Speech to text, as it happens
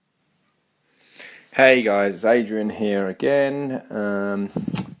Hey guys, it's Adrian here again.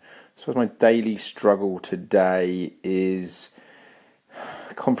 So my daily struggle today is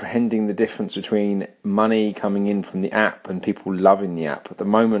comprehending the difference between money coming in from the app and people loving the app. At the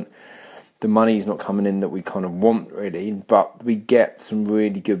moment, the money's not coming in that we kind of want really, but we get some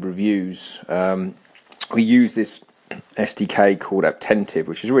really good reviews. We use this SDK called Apptentive,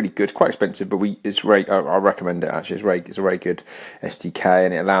 which is really good. It's quite expensive, but I recommend it actually. It's a very good SDK,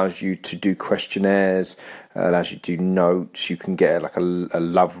 and it allows you to do questionnaires, allows you to do notes. You can get like a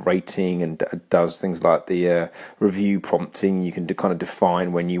love rating, and does things like the review prompting. You can kind of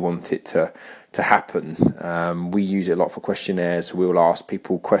define when you want it to happen. We use it a lot for questionnaires. So we will ask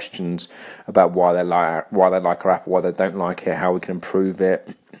people questions about why they like our app, why they don't like it, how we can improve it.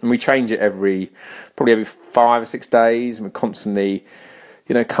 And we change it probably every 5 or 6 days, and we're constantly,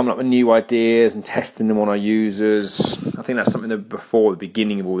 coming up with new ideas and testing them on our users. I think that's something that before the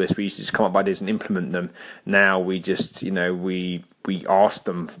beginning of all this, we used to just come up with ideas and implement them. Now we just, we ask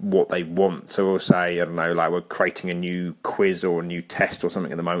them what they want. So we'll say, I don't know, like we're creating a new quiz or a new test or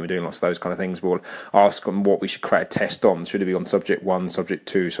something at the moment. We're doing lots of those kind of things. We'll ask them what we should create a test on. Should it be on subject 1, subject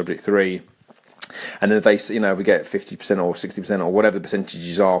 2, subject 3? And then we get 50% or 60% or whatever the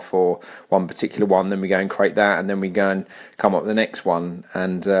percentages are for one particular one. Then we go and create that, and then we go and come up with the next one.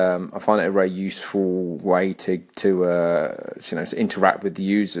 And I find it a very useful way to interact with the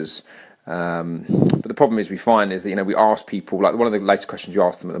users. But the problem is we find is that we ask people, like one of the latest questions we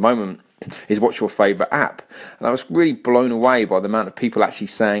ask them at the moment is, what's your favourite app? And I was really blown away by the amount of people actually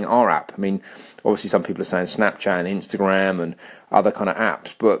saying our app. I mean, obviously some people are saying Snapchat and Instagram and other kind of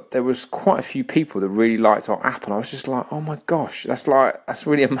apps, but there was quite a few people that really liked our app, and I was just like, oh my gosh, that's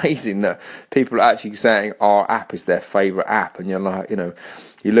really amazing that people are actually saying our app is their favourite app. And you're like,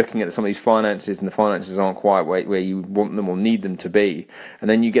 you're looking at some of these finances, and the finances aren't quite where you want them or need them to be, and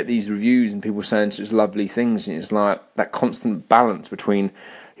then you get these reviews and people saying such lovely things, and it's like that constant balance between,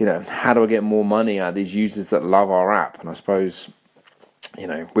 how do I get more money out of these users that love our app? And I suppose,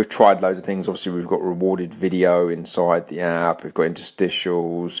 we've tried loads of things. Obviously, we've got rewarded video inside the app. We've got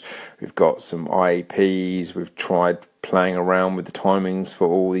interstitials. We've got some IAPs. We've tried playing around with the timings for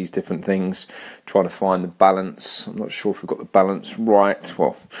all these different things, trying to find the balance. I'm not sure if we've got the balance right.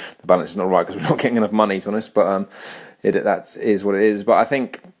 Well, the balance is not right because we're not getting enough money, to be honest, but that is what it is. But I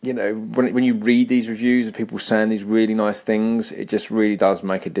think, when you read these reviews of people saying these really nice things, it just really does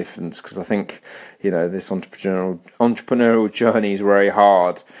make a difference, because I think, this entrepreneurial journey is very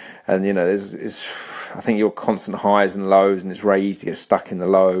hard, and I think you're constant highs and lows, and it's very easy to get stuck in the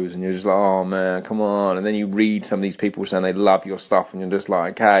lows, and you're just like, oh man, come on. And then you read some of these people saying they love your stuff, and you're just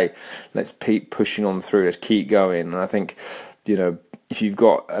like, okay, let's keep pushing on through, let's keep going. And I think, if you've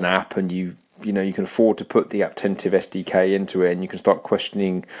got an app and you can afford to put the Apptentive SDK into it, and you can start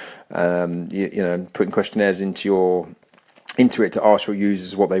questioning, putting questionnaires into it to ask your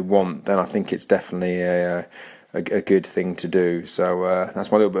users what they want, then I think it's definitely a good thing to do. So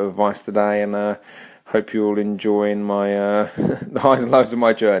that's my little bit of advice today, and hope you're all enjoying my the highs and lows of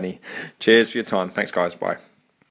my journey. Cheers for your time. Thanks, guys. Bye.